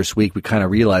within the first week, we kind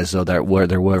of realized though that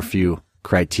there were a few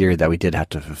criteria that we did have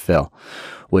to fulfill,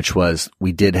 which was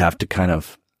we did have to kind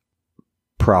of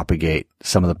propagate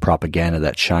some of the propaganda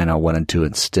that China wanted to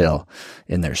instill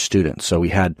in their students. So we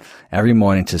had every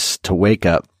morning to wake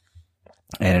up,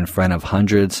 and in front of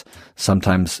hundreds,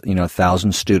 sometimes, you know,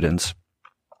 1,000 students,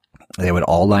 they would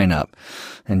all line up,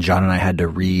 and John and I had to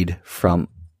read from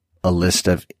a list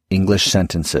of English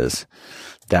sentences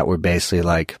that were basically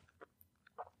like,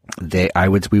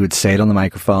 we would say it on the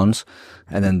microphones,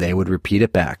 and then they would repeat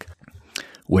it back,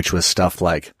 which was stuff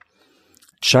like,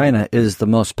 China is the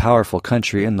most powerful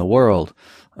country in the world.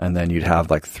 And then you'd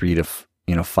have like 500,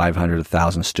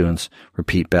 1,000 students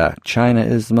repeat back, China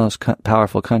is the most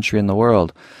powerful country in the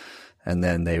world. And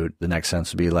then the next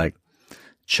sentence would be like,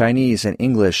 Chinese and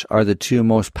English are the two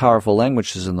most powerful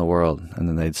languages in the world. And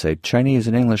then they'd say, Chinese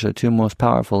and English are the two most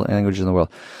powerful languages in the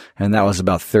world. And that was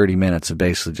about 30 minutes of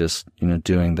basically just, you know,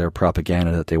 doing their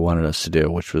propaganda that they wanted us to do,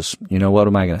 which was, you know, what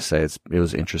am I going to say? It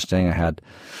was interesting. I had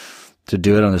to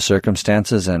do it under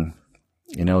circumstances, and,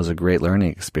 you know, it was a great learning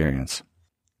experience.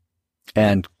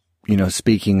 And, you know,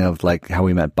 speaking of like how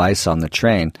we met Bais on the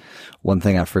train, one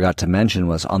thing I forgot to mention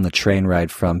was on the train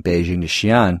ride from Beijing to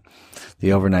Xi'an,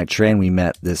 the overnight train, we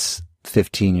met this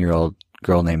 15-year-old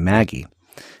girl named Maggie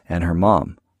and her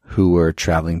mom who were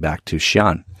traveling back to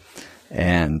Xi'an.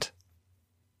 And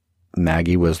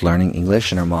Maggie was learning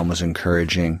English, and her mom was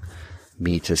encouraging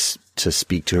me to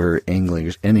speak to her in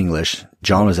English.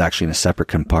 John was actually in a separate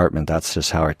compartment. That's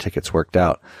just how our tickets worked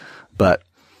out. But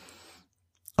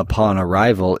upon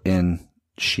arrival in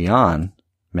Xi'an,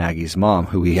 Maggie's mom,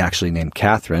 who we actually named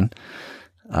Catherine,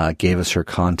 gave us her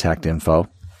contact info.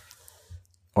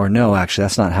 Or no, actually,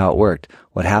 that's not how it worked.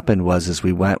 What happened was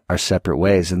we went our separate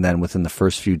ways, and then within the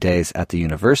first few days at the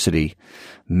university,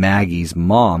 Maggie's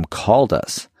mom called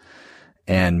us.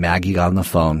 And Maggie got on the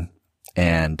phone,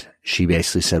 and she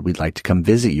basically said, we'd like to come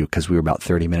visit you, because we were about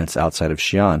 30 minutes outside of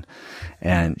Xi'an.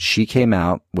 And she came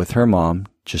out with her mom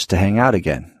just to hang out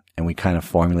again. And we kind of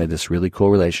formulated this really cool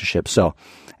relationship. So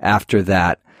after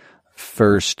that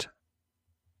first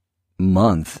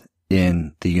month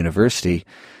in the university,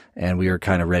 and we were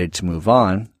kind of ready to move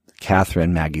on,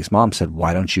 Catherine, Maggie's mom, said,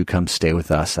 why don't you come stay with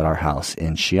us at our house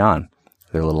in Xi'an,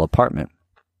 their little apartment?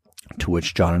 To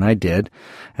which John and I did.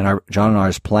 And John and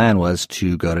ours plan was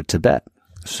to go to Tibet.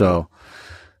 So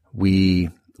we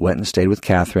went and stayed with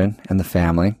Catherine and the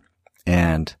family,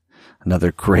 and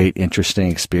another great,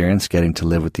 interesting experience getting to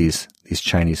live with these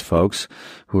Chinese folks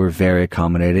who were very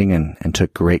accommodating and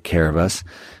took great care of us,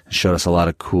 and showed us a lot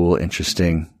of cool,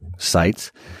 interesting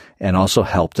sights, and also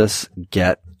helped us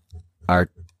get our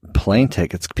plane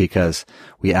tickets, because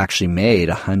we actually made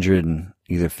 $150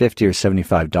 or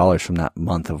 $75 from that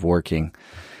month of working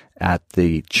at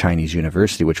the Chinese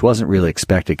university, which wasn't really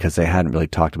expected because they hadn't really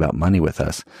talked about money with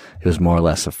us. It was more or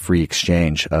less a free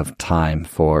exchange of time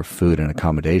for food and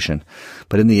accommodation.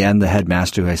 But in the end, the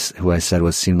headmaster, who I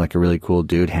said seemed like a really cool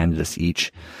dude, handed us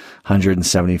each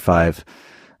 $175,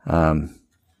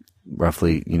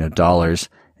 roughly, dollars.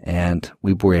 And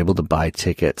we were able to buy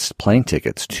plane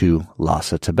tickets to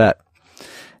Lhasa, Tibet.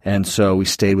 And so we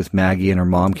stayed with Maggie and her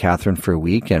mom, Catherine, for a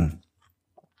week, and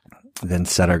then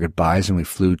said our goodbyes, and we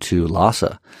flew to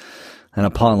Lhasa. And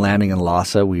upon landing in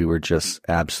Lhasa, we were just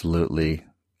absolutely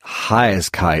high as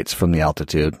kites from the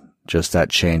altitude. Just that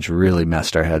change really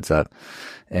messed our heads up.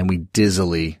 And we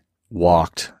dizzily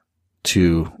walked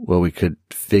to what we could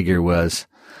figure was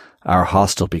our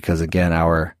hostel, because again,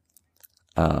 our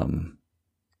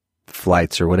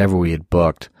flights or whatever we had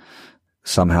booked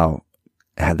somehow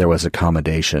there was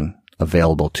accommodation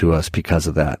available to us because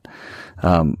of that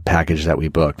package that we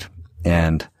booked.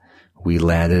 And we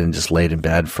landed and just laid in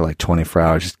bed for like 24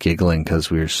 hours just giggling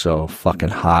because we were so fucking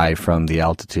high from the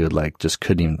altitude, like just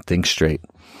couldn't even think straight.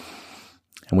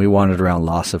 And we wandered around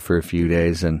Lhasa for a few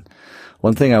days. And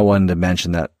one thing I wanted to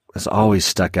mention that has always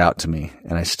stuck out to me,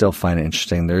 and I still find it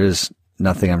interesting, there is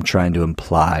nothing I'm trying to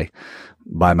imply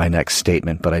by my next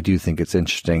statement, but I do think it's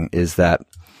interesting, is that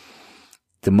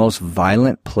the most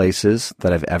violent places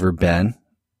that I've ever been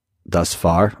thus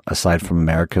far, aside from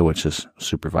America, which is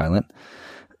super violent,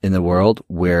 in the world,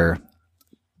 were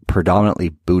predominantly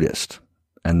Buddhist.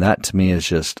 And that to me is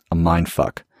just a mind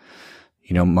fuck.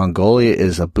 Mongolia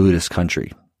is a Buddhist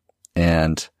country.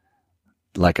 And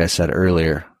like I said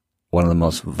earlier, one of the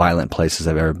most violent places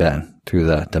I've ever been, through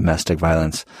the domestic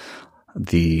violence,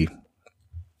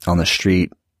 on the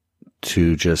street,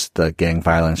 to just the gang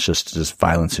violence, just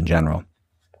violence in general.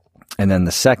 And then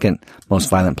the second most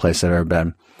violent place I've ever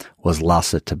been was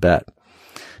Lhasa, Tibet.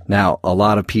 Now, a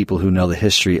lot of people who know the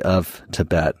history of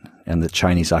Tibet and the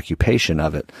Chinese occupation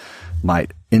of it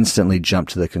might instantly jump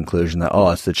to the conclusion that,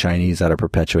 it's the Chinese that are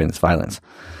perpetuating this violence.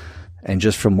 And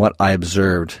just from what I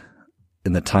observed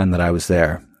in the time that I was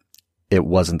there, it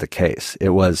wasn't the case. It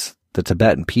was the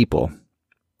Tibetan people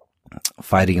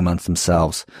fighting amongst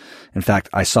themselves. In fact,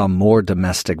 I saw more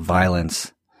domestic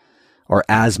violence, or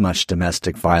as much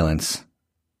domestic violence,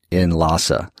 in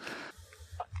Lhasa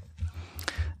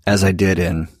as I did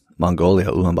in Mongolia,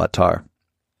 Ulaanbaatar.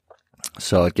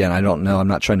 So again, I don't know. I'm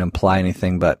not trying to imply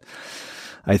anything, but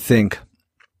I think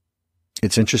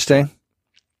it's interesting.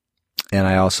 And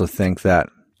I also think that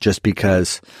just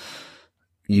because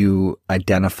you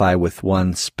identify with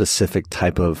one specific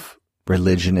type of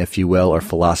religion, if you will, or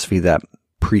philosophy that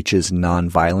preaches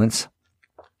nonviolence,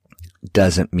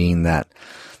 doesn't mean that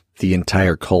the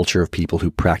entire culture of people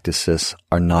who practice this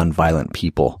are nonviolent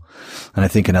people. And I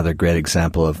think another great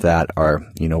example of that are,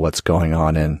 what's going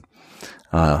on in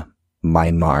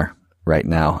Myanmar right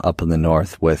now, up in the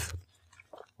north, with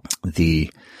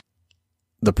the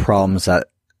problems that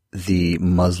the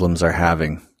Muslims are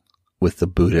having with the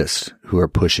Buddhists who are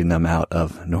pushing them out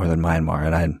of northern Myanmar.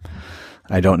 And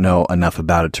I don't know enough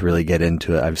about it to really get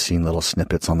into it. I've seen little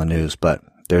snippets on the news, but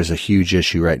there's a huge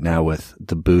issue right now with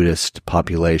the Buddhist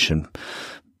population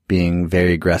being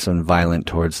very aggressive and violent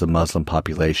towards the Muslim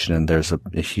population. And there's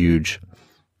a huge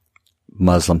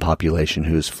Muslim population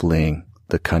who's fleeing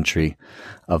the country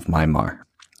of Myanmar.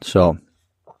 So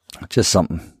just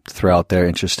something to throw out there,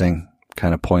 interesting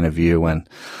kind of point of view when,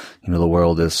 the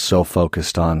world is so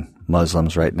focused on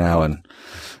Muslims right now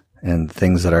and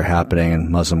things that are happening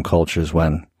in Muslim cultures,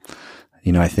 when,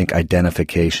 I think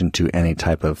identification to any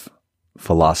type of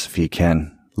philosophy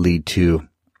can lead to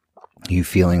you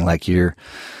feeling like your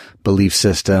belief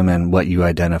system and what you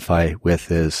identify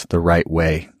with is the right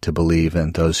way to believe,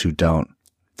 and those who don't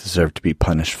deserve to be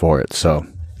punished for it. So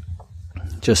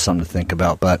just something to think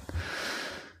about. But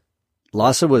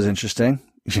Lhasa was interesting.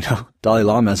 Dalai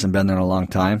Lama hasn't been there in a long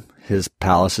time. His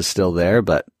palace is still there,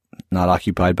 but not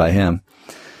occupied by him,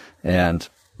 and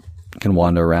can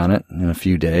wander around it in a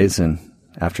few days. And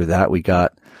after that, we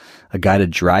got a guy to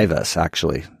drive us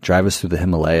through the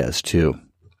Himalayas to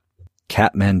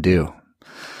Kathmandu.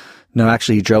 No,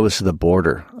 actually, he drove us to the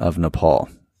border of Nepal,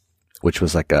 which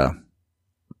was like a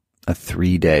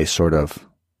 3 to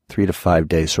 5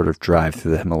 day sort of drive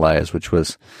through the Himalayas, which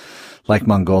was like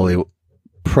Mongolia,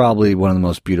 probably one of the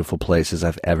most beautiful places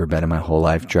I've ever been in my whole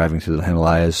life. Driving through the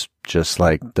Himalayas, just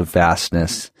like the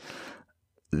vastness,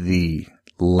 the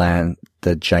land,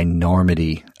 the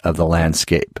ginormity of the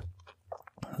landscape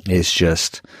is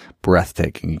just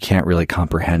breathtaking. You can't really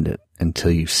comprehend it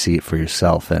until you see it for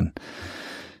yourself, and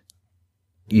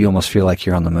you almost feel like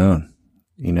you're on the moon.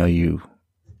 You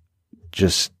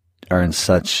just are in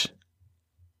such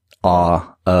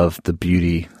awe of the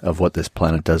beauty of what this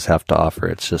planet does have to offer.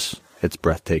 It's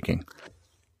breathtaking.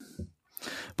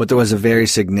 But there was a very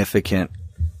significant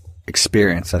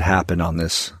experience that happened on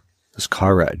this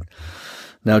car ride.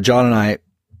 Now, John and I,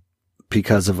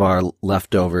 because of our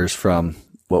leftovers from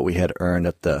what we had earned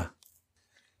at the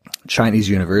Chinese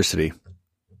university,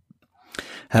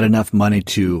 had enough money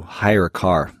to hire a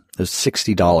car. It was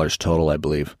 $60 total, I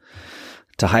believe,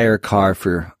 to hire a car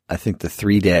for, I think, the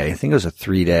 3 day. I think it was a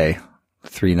 3 day,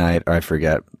 3 night, or I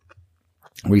forget.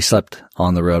 We slept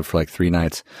on the road for like 3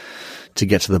 nights to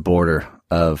get to the border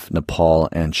of Nepal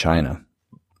and China.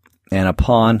 And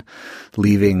upon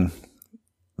leaving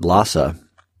Lhasa,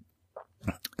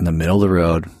 in the middle of the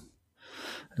road,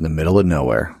 in the middle of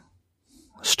nowhere,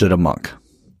 stood a monk.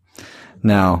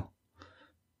 Now,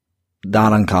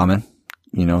 not uncommon,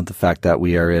 the fact that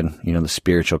we are in, the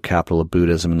spiritual capital of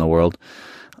Buddhism in the world.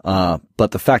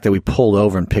 But the fact that we pulled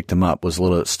over and picked him up was a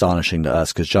little astonishing to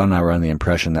us, because John and I were under the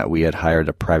impression that we had hired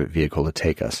a private vehicle to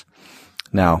take us.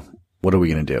 Now, what are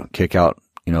we going to do? Kick out,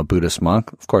 Buddhist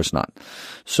monk? Of course not.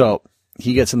 So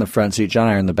he gets in the front seat. John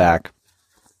and I are in the back.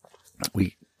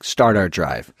 We start our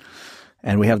drive,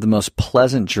 and we have the most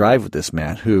pleasant drive with this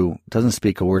man who doesn't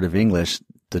speak a word of English.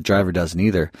 The driver doesn't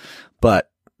either, but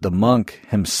the monk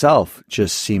himself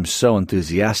just seems so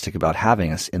enthusiastic about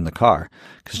having us in the car,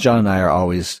 because John and I are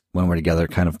always, when we're together,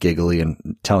 kind of giggly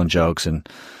and telling jokes and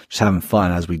just having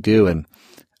fun as we do, and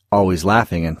always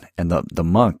laughing. And the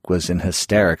monk was in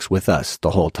hysterics with us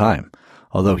the whole time,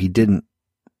 although he didn't,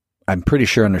 I'm pretty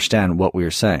sure, understand what we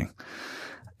were saying.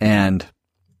 And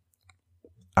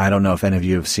I don't know if any of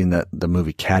you have seen the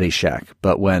movie Caddyshack,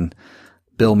 but when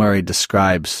Bill Murray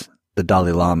describes the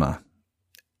Dalai Lama,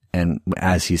 and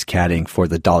as he's caddying for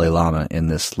the Dalai Lama in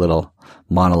this little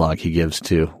monologue he gives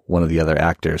to one of the other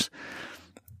actors,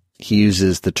 he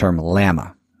uses the term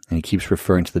Lama, and he keeps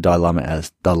referring to the Dalai Lama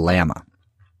as the Lama.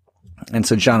 And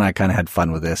so John and I kind of had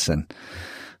fun with this, and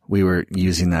we were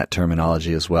using that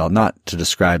terminology as well, not to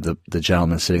describe the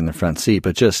gentleman sitting in the front seat,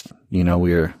 but just, we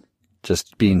were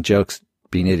just being jokes,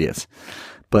 being idiots.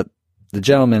 But the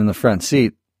gentleman in the front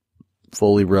seat,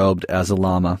 fully robed as a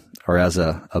Lama or as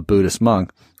a Buddhist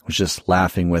monk, was just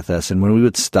laughing with us. And when we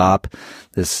would stop,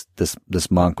 this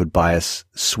monk would buy us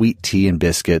sweet tea and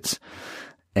biscuits.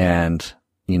 And,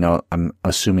 I'm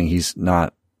assuming he's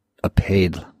not a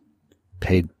paid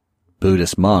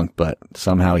Buddhist monk, but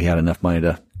somehow he had enough money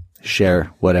to share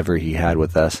whatever he had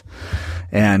with us.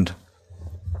 And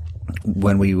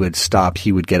when we would stop,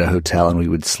 he would get a hotel, and we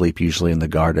would sleep usually in the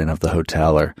garden of the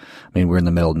hotel, we're in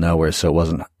the middle of nowhere,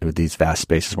 so these vast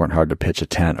spaces weren't hard to pitch a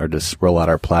tent or just roll out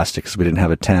our plastic, because we didn't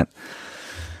have a tent.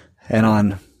 And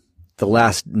on the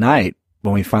last night,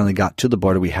 when we finally got to the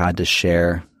border, we had to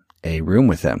share a room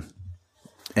with him.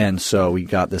 And so we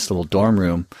got this little dorm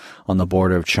room on the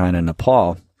border of China and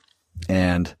Nepal.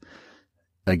 And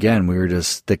again, we were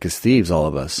just thick as thieves, all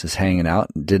of us, just hanging out,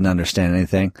 didn't understand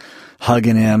anything,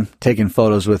 hugging him, taking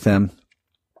photos with him.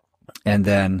 And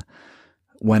then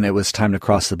when it was time to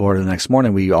cross the border the next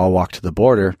morning, we all walked to the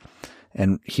border,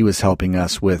 and he was helping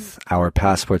us with our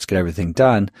passports, get everything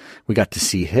done. We got to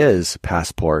see his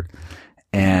passport,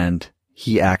 and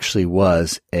he actually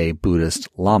was a Buddhist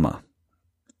Lama.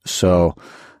 So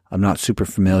I'm not super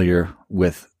familiar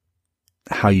with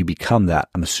how you become that.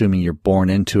 I'm assuming you're born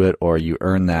into it or you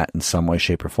earn that in some way,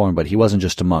 shape, or form. But he wasn't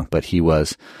just a monk, but he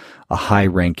was a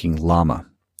high-ranking Lama.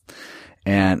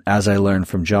 And as I learned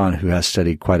from John, who has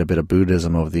studied quite a bit of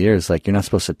Buddhism over the years, like, you're not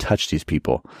supposed to touch these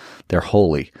people. They're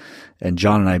holy. And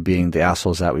John and I, being the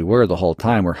assholes that we were the whole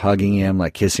time, we're hugging him,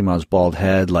 like kissing him on his bald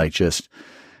head, like just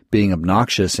being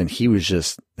obnoxious. And he was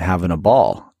just having a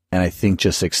ball. And I think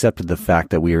just accepted the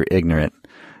fact that we were ignorant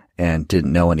and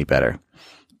didn't know any better.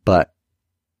 But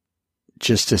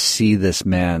just to see this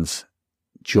man's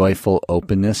joyful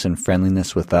openness and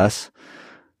friendliness with us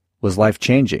was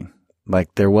life-changing.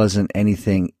 Like, there wasn't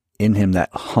anything in him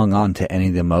that hung on to any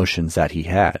of the emotions that he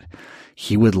had.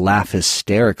 He would laugh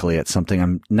hysterically at something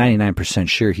I'm 99%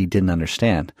 sure he didn't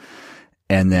understand.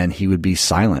 And then he would be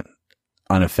silent,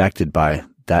 unaffected by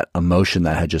that emotion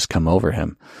that had just come over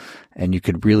him. And you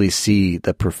could really see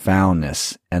the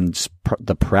profoundness and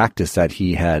the practice that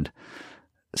he had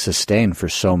sustained for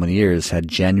so many years had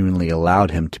genuinely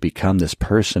allowed him to become this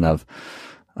person of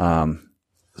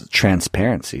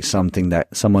transparency,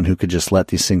 someone who could just let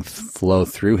these things flow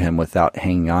through him without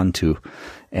hanging on to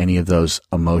any of those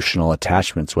emotional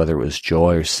attachments, whether it was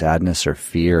joy or sadness or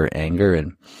fear or anger,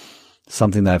 and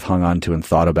something that I've hung on to and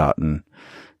thought about and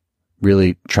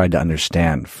really tried to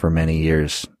understand for many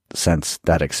years since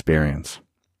that experience.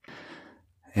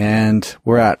 And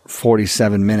we're at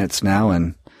 47 minutes now,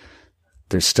 and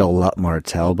there's still a lot more to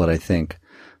tell, but I think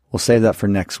we'll save that for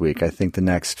next week. I think the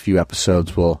next few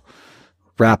episodes will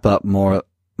wrap up more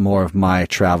of my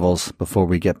travels before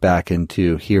we get back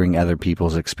into hearing other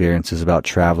people's experiences about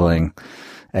traveling,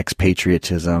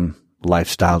 expatriatism,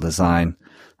 lifestyle design,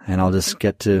 and I'll just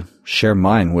get to share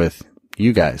mine with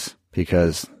you guys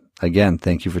because, again,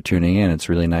 thank you for tuning in. It's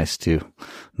really nice to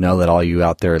know that all you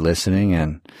out there are listening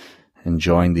and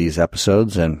enjoying these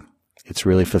episodes, and it's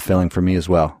really fulfilling for me as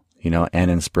well,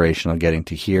 and inspirational getting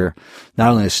to hear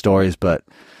not only the stories, but,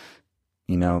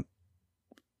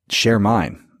 share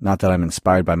mine. Not that I'm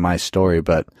inspired by my story,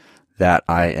 but that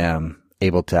I am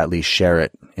able to at least share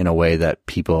it in a way that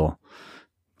people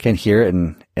can hear it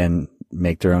and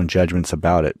make their own judgments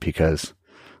about it, because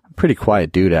I'm a pretty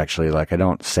quiet dude, actually. Like, I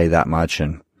don't say that much,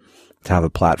 and to have a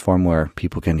platform where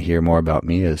people can hear more about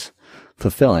me is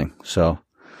fulfilling. So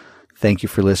thank you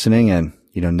for listening. And,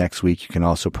 next week you can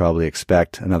also probably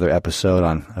expect another episode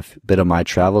on a bit of my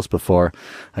travels before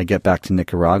I get back to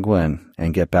Nicaragua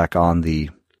and get back on the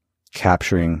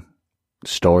capturing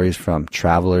stories from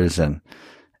travelers and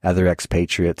other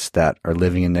expatriates that are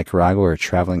living in Nicaragua or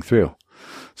traveling through.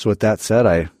 So with that said,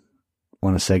 I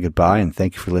want to say goodbye and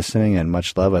thank you for listening and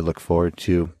much love. I look forward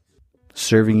to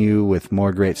serving you with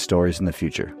more great stories in the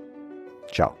future.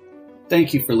 Ciao.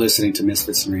 Thank you for listening to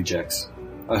Misfits and Rejects.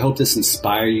 I hope this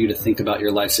inspires you to think about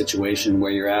your life situation,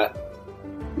 where you're at,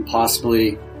 and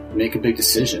possibly make a big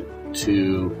decision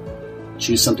to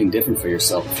choose something different for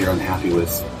yourself if you're unhappy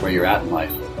with where you're at in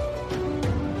life.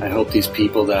 I hope these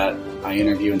people that I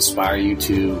interview inspire you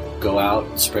to go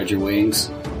out, spread your wings,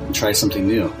 and try something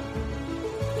new.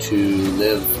 To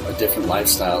live a different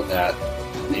lifestyle that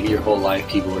maybe your whole life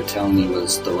people were telling you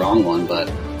was the wrong one, but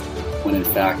when in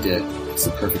fact it's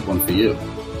the perfect one for you.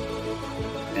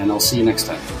 And I'll see you next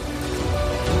time.